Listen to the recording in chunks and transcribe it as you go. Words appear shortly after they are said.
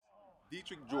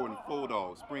Dietrich Jordan,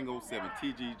 4 Spring 07,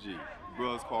 TGG.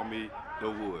 Brothers call me The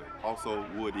Wood, also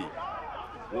Woody.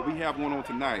 What we have going on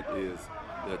tonight is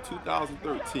the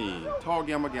 2013 Tall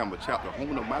Gamma Gamma chapter home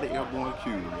of the Mighty Airborne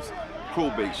Ques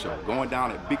Probate show going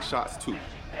down at Big Shots 2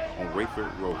 on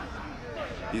Rayford Road.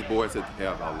 These boys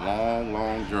have a long,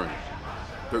 long journey.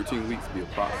 13 weeks to be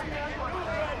approximate.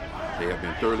 They have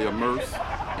been thoroughly immersed,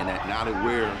 and now they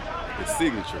wear the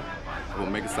signature of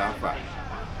Omega Psi Phi.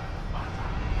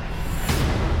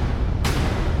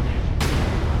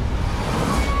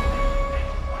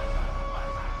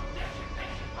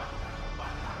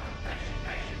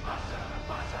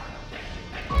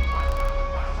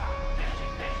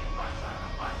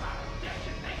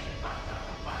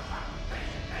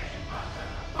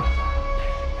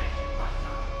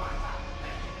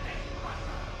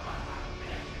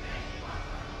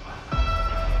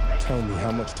 Tell me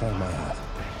how much time I have.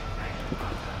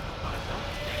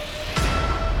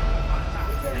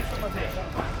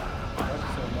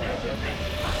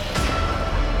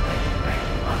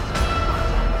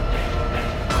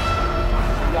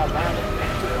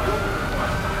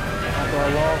 After a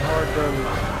long, hard journey,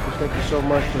 we thank you so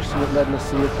much for letting us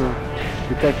see it through.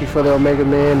 We thank you for the Omega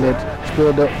Man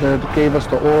that gave us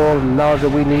the oil and the knowledge that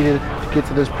we needed to get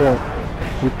to this point.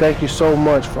 We thank you so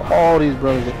much for all these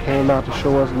brothers that came out to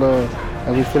show us love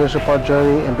as we finish up our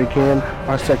journey and begin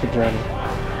our second journey.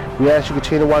 We ask you to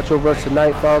continue to watch over us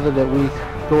tonight, Father, that we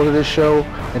go to this show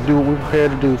and do what we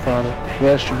prepared to do, Father. We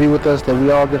ask you to be with us, that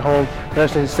we all get home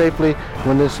safely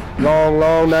when this long,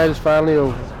 long night is finally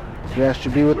over. We ask you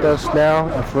to be with us now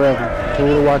and forever.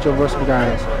 Continue to watch over us and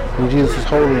guide us. In Jesus'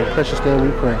 holy and precious name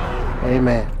we pray.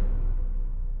 Amen.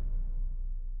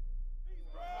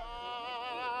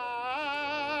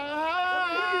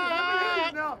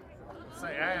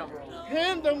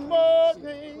 In the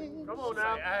morning, come on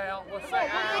now, Al. What's say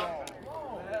Al?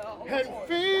 And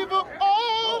fever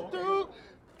all through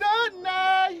the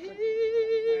night.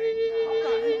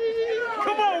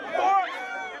 Come on, boy.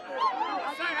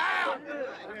 Say Al.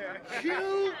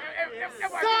 You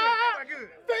side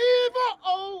fever,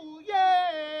 oh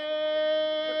yeah.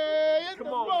 In come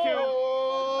the on,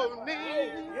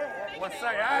 morning. What's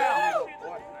say Al?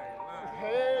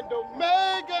 And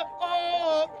Omega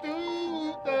all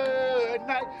through the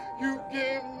night, you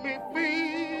give me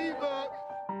fever.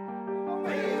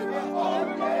 Fever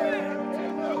again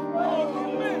in the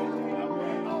morning.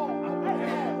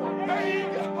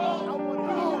 Omega all through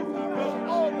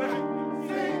the night,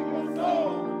 sing a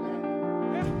song.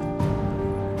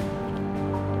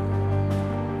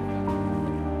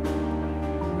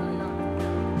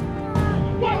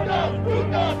 One down, 2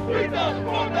 down, 3 down,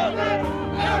 4 down,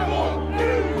 Airborne Ques.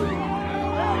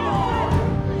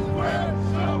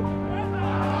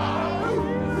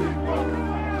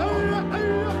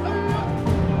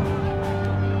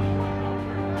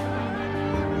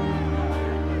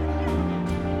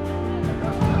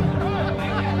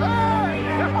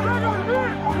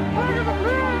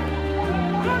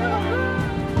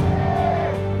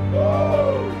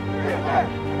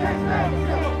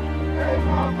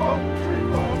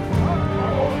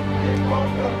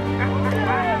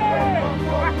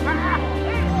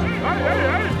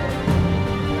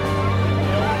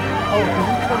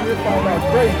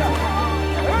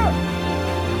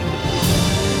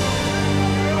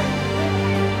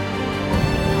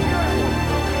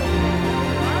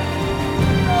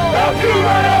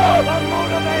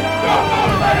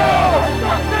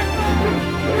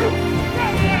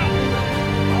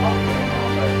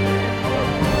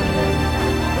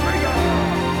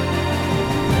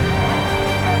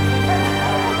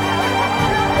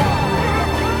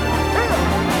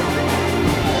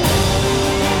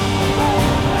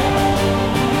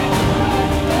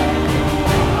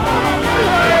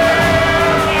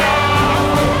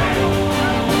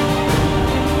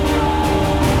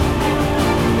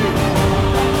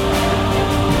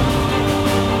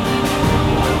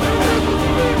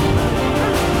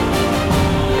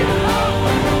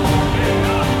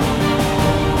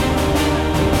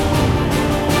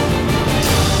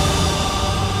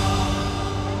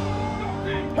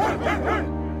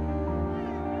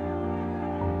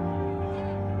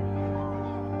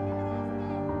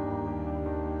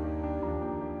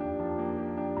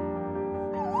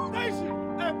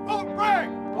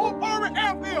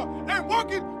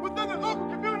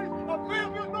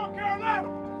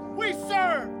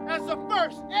 As the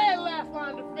first and last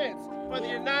line of defense for the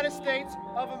United States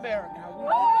of America.